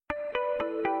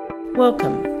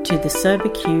Welcome to the Sober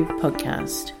Q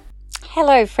podcast.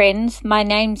 Hello friends, my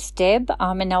name's Deb.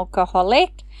 I'm an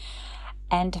alcoholic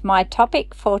and my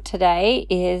topic for today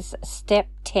is Step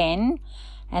 10,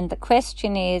 and the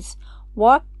question is,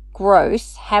 what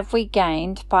growth have we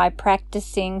gained by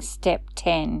practicing Step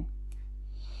 10?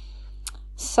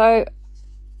 So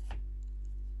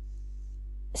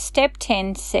Step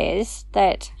 10 says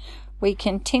that we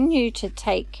continue to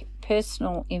take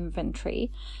personal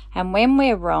inventory, and when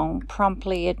we're wrong,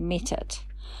 promptly admit it.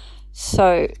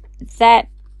 So that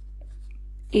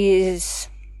is,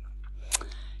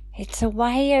 it's a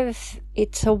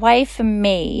way for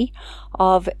me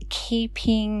of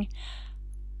keeping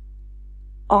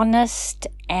honest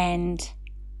and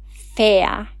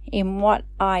fair in what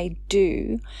I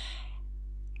do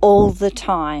all the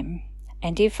time.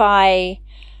 And if I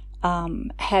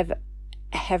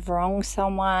have wronged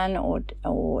someone or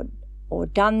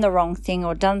done the wrong thing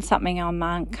or done something I'm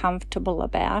uncomfortable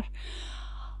about,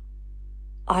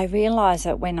 I realise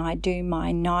that when I do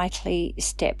my nightly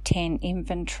Step 10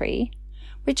 inventory,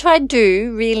 which I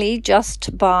do really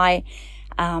just by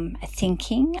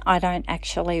thinking. I don't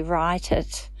actually write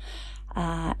it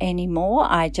anymore.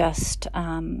 I just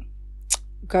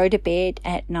go to bed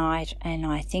at night and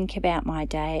I think about my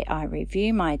day, I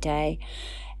review my day,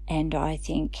 and I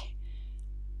think,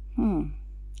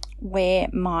 where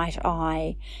might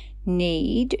I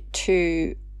need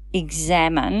to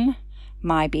examine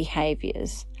my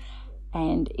behaviours?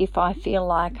 And if I feel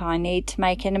like I need to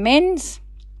make an amends,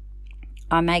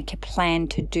 I make a plan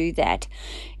to do that.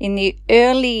 In the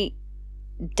early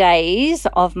days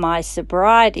of my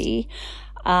sobriety,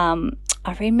 I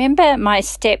remember my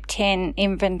Step 10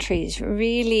 inventories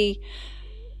really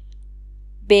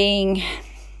being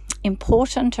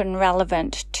important and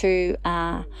relevant to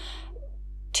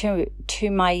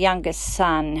my youngest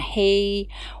son.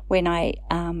 When I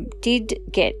did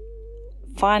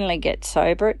finally get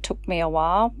sober, it took me a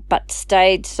while, but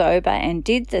stayed sober and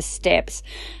did the steps,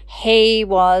 he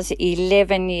was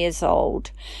 11 years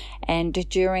old. And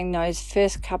during those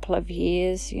first couple of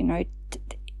years,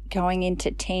 going into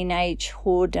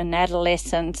teenagehood and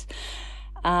adolescence,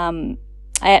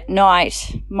 at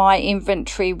night, my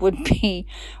inventory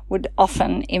would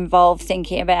often involve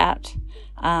thinking about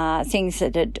things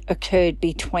that had occurred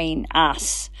between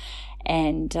us.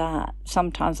 And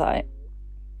sometimes I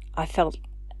felt,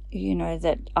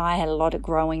 that I had a lot of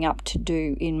growing up to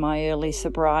do in my early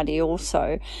sobriety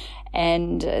also,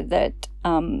 and that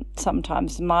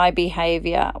sometimes my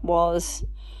behaviour was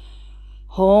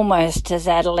almost as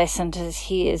adolescent as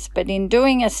his. But in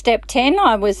doing a Step 10,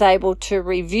 I was able to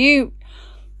review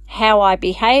how I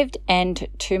behaved and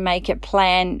to make a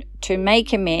plan to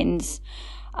make amends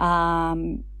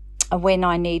when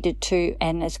I needed to,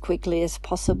 and as quickly as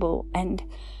possible. And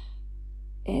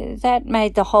that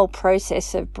made the whole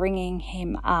process of bringing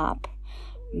him up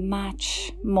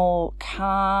much more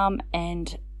calm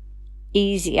and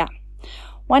easier.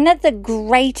 One of the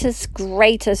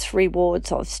greatest rewards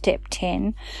of Step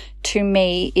 10 to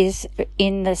me is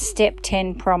in the Step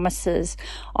 10 promises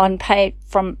on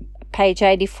from page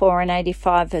 84 and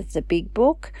 85 of the big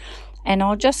book, and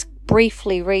I'll just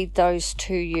briefly read those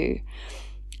to you.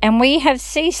 And we have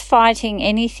ceased fighting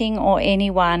anything or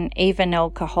anyone, even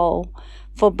alcohol,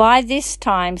 for by this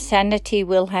time sanity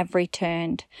will have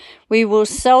returned. We will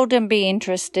seldom be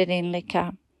interested in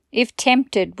liquor. If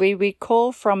tempted, we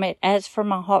recoil from it as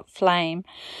from a hot flame.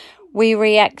 We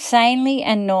react sanely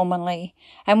and normally,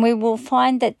 and we will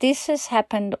find that this has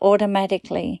happened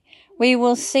automatically. We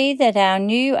will see that our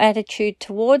new attitude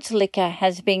towards liquor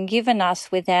has been given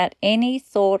us without any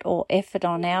thought or effort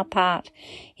on our part.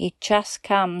 It just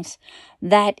comes.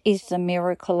 That is the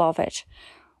miracle of it.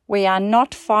 We are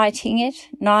not fighting it,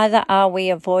 neither are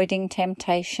we avoiding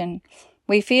temptation.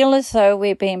 We feel as though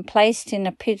we're being placed in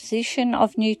a position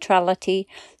of neutrality,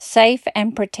 safe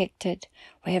and protected.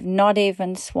 We have not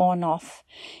even sworn off.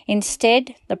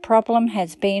 Instead, the problem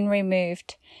has been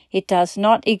removed. It does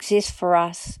not exist for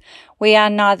us. We are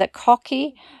neither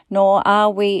cocky nor are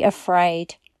we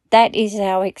afraid. That is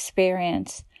our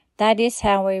experience. That is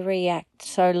how we react,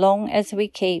 so long as we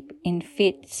keep in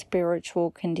fit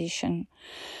spiritual condition.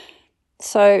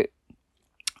 So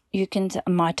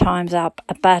my time's up,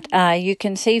 but you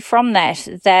can see from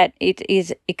that it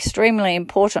is extremely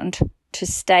important to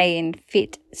stay in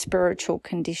fit spiritual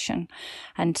condition,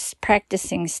 and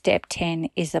practicing Step 10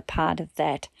 is a part of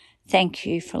that. Thank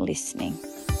you for listening.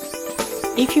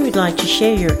 If you would like to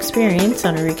share your experience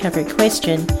on a recovery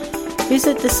question,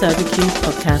 visit the Sober Q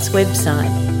podcast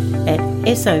website at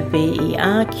soberq.com.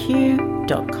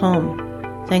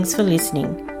 Thanks for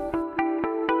listening.